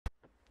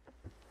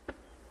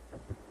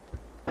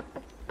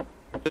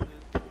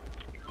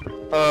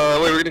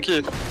Wait, we're gonna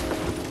kid.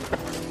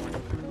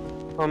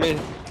 Oh, me.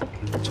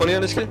 20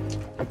 on this kid?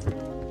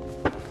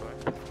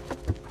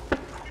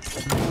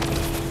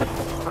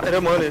 I hit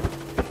him on it.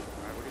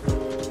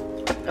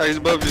 Oh, he's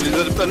above you.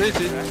 He's underneath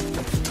you.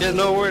 He has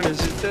no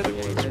awareness. He's dead.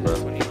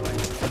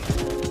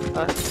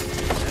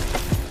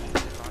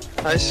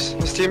 Nice.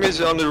 His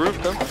teammates are on the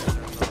roof, come.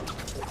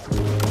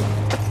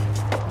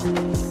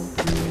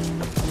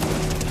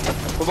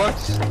 Full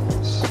box.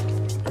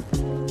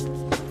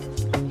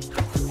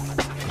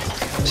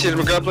 Shit,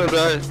 I'm grappling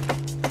right.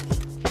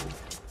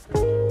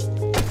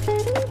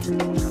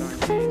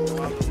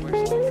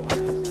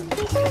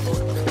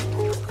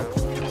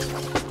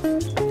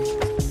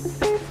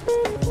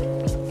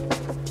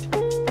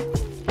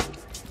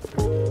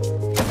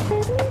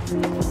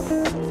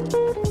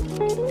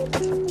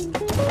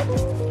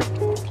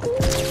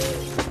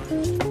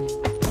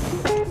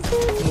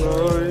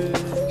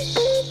 Nice.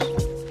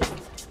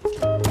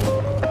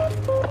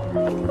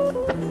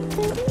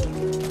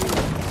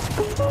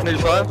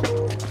 85?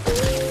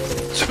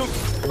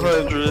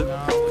 200.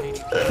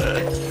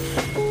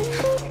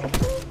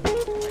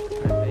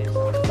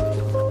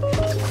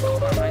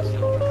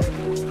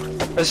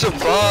 That's a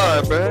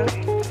vibe, man.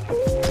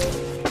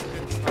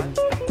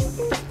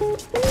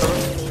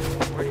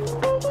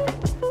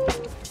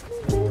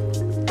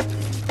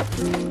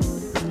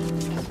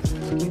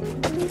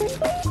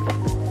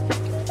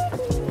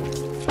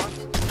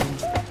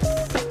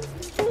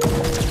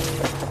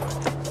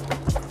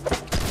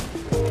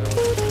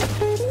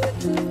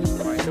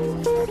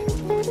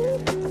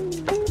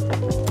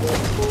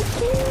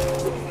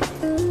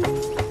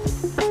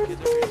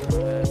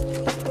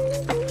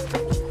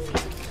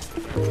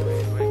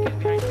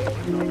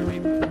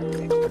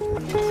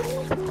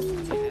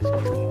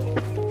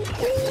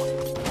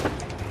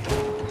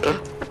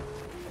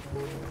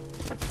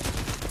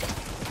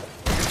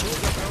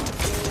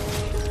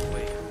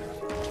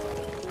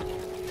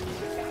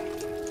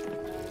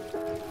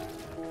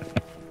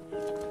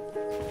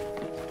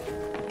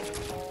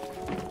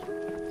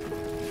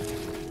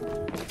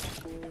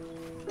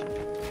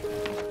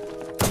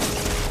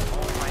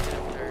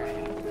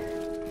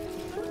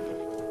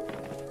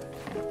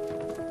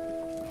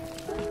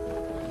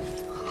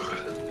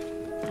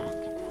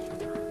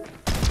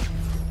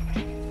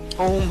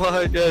 Oh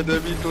my god,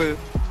 that'd be clear.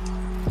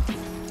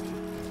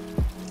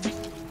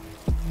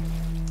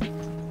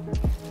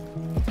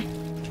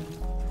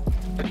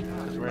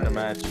 Cause we're in a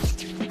match.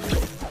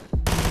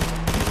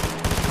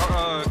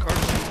 Carter.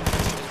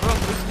 Bro,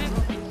 listen.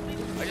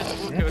 I just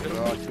flew killed him.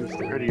 Oh, too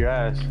scared of your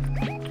ass.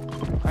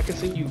 I can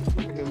see you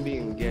fucking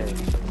being gay.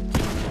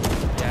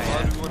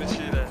 Why do you want to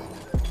see that?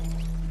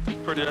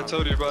 Pretty, I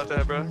told you about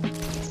that, bro.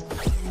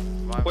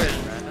 Wait.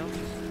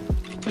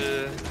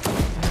 Yeah.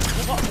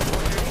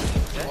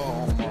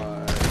 Oh my.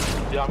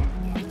 Yeah,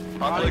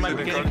 I'm my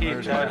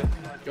game chat.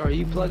 Are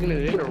you plugging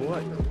it in or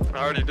what? I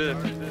already did.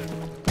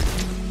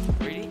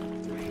 Ready?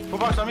 Full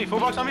box on me,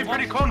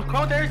 pretty cone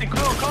with everything,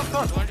 cone.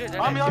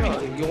 On me.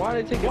 You want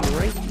to take a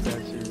rank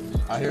that serious?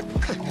 I hear.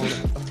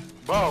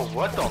 Bro,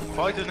 what the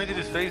fuck? This nigga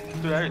just faced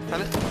through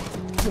everything.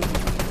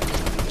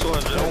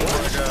 200. Oh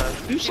my god.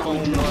 You shot me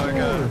through the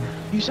floor.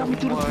 You shot me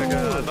through the floor. Oh my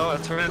god. No, I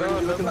turned it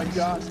on. Looking like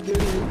Josh. Get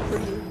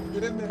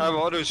in there. I have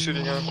auto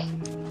shooting on.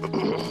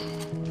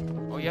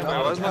 Oh yeah.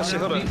 Wait, why's my shit?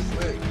 Hold on. Wait.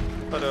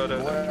 Hold on.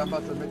 Boy, I'm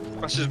about to make.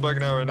 My shit's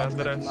bugging out right now.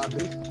 That my ass.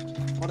 beat.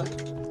 Hold on.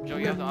 Joe,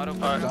 you have the auto.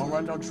 Alright. Don't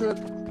run, don't trip.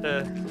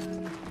 Yeah.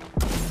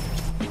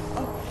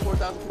 Oh,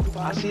 4,055. I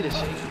see the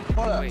shit.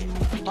 Hold up. Wait.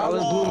 Oh,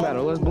 let's boom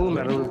battle. Let's boom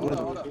battle.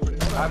 Hold up.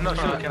 I have no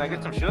shield. Can I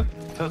get some shield?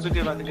 Tell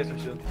Suki about to get some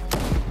shield.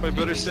 Wait,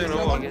 better stay in I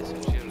hold. get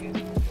some shield.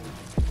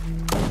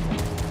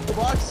 The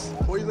box.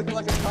 Boy, you looking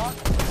like a cock?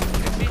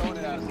 I'm throwing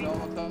it at him. No,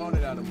 I'm throwing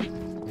it at him.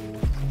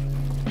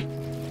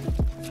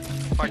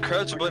 My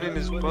crouch button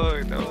is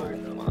bugged. Oh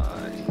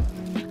my.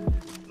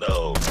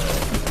 No.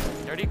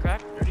 Dirty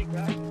crack.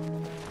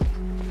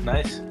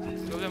 Nice.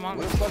 Go them on.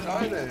 Where the fuck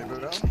are they,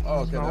 bro?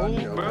 Oh, okay, No, down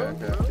here. bro.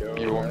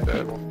 Okay. You won't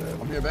dead.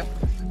 I'm here, man.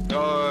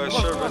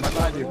 Sure, I'm man.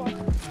 behind you.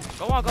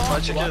 Go on.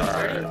 Watch it, kid.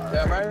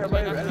 Yeah, right here,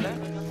 right here.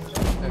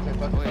 Okay,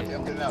 fuck it,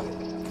 I'm getting out.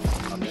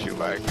 Shoot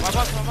back. My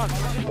box.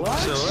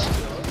 So,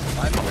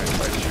 alright, bye.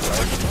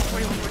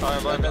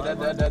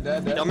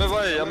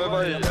 Ja, men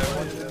vad är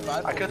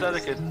I killed the other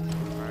kid.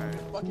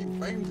 Fucking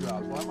frame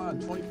drops. Why am I on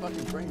 20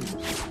 fucking frames?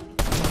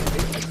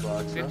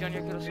 50 on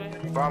your kill swing.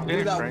 Bro, I'm Look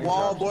getting at that frames,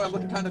 wall, bro. boy. I'm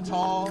looking kind of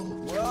tall.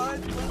 What?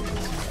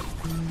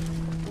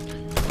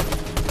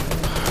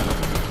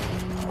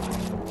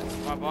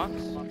 My box.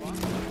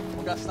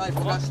 We got sniped.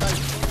 We got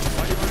sniped.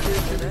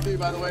 2v3,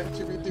 by the way.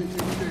 2v3.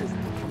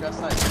 We got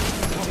sniped.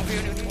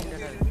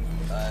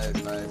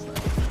 Nice.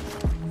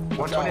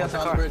 120 at the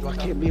car. I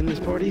can't be in this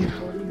party.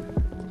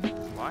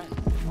 Why?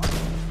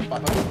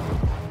 500.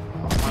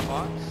 My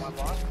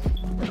box.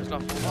 Let's go.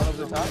 All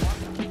over the top.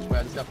 Wait,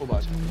 I just got full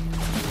box.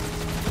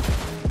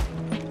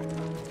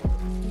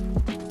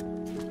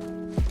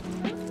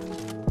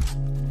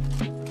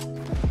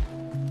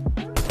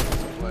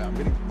 Boy, I'm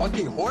getting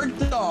fucking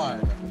horked on.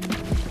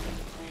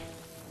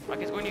 I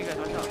can go in you guys.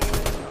 Watch out.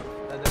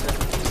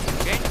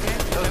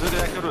 Look at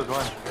that kid was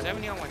one.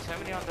 70 on one,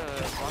 70 on the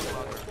long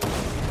logger.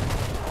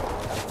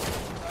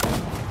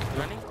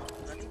 Running?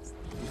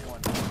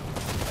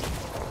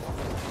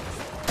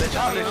 They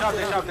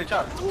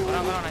chop. Hold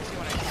on, I see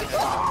one.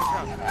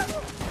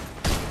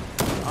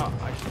 Oh,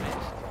 I just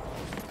missed.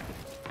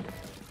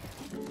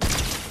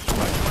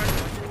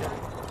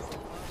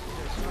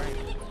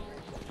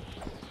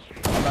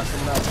 I'm not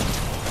coming out.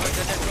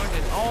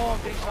 Oh,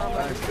 big shot.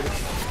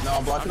 No,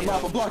 I'm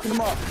blocking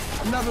him up.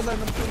 I'm never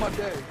letting him kill my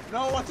day.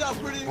 No, watch out,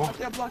 pretty. I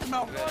can't block him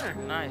out.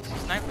 Nice.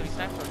 He's sniping.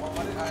 I'm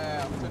turning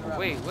around.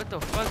 Wait, what the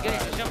fuck? Get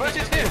it. Jump Where's in.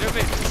 his team? Jump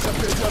in.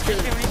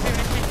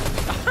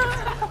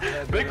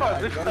 Big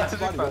part. Big fight.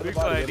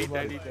 I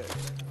need that.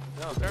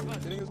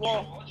 Hitting his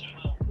wall.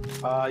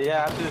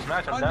 Yeah, after this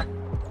match, I'm done.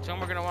 Tell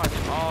him we're gonna watch.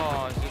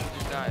 Oh, Zuka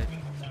just died.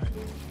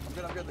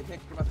 I'm good. They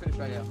can't get my finish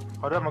right now.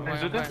 Hold up, I'm going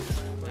to Yeah, do this.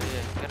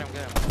 get him.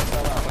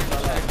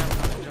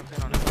 Jump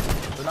in on him.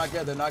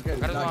 They're not good.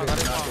 Got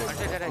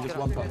his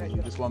wall. He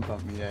just one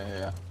pumped me.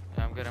 Yeah.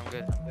 Yeah, I'm good.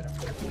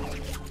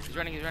 He's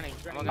running.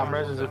 I'm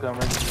resin Zuka.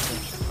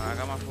 I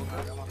got my full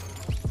cut.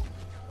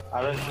 I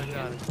resin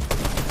Zuka.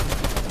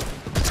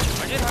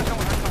 I did hunt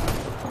one.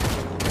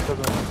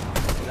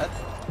 That's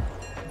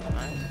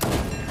Nice.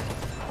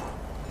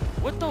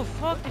 What the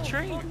fuck? The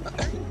train?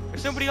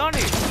 There's somebody on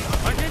it.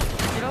 100?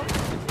 Get up.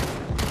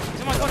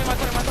 It's in my corner.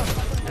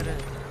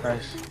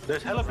 Nice.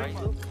 There's hella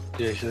people.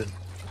 Yeah, you should.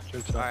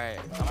 Alright,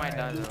 I might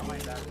die though.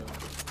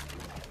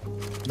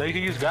 No, you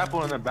can use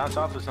grapple and then bounce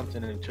off of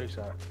something and trick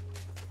shot.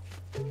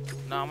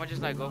 No, I'm gonna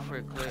just like go for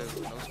a clip,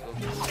 no scope.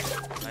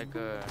 Like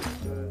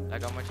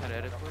I'm gonna try to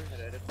edit for it.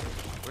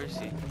 Where is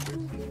he?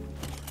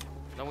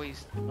 No way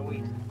he's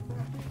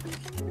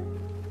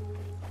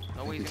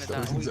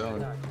gonna die.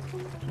 zone.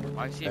 Oh,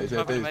 I see Yeah, him he's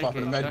popping a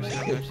popping a medikit.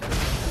 medikit.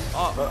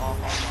 Oh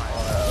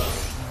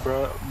my. Bro,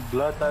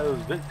 Blood thought it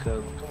was Vic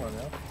Cub. Come on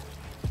now.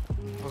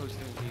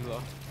 Posting you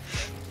lost.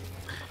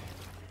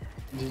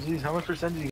 GG's, how much percentage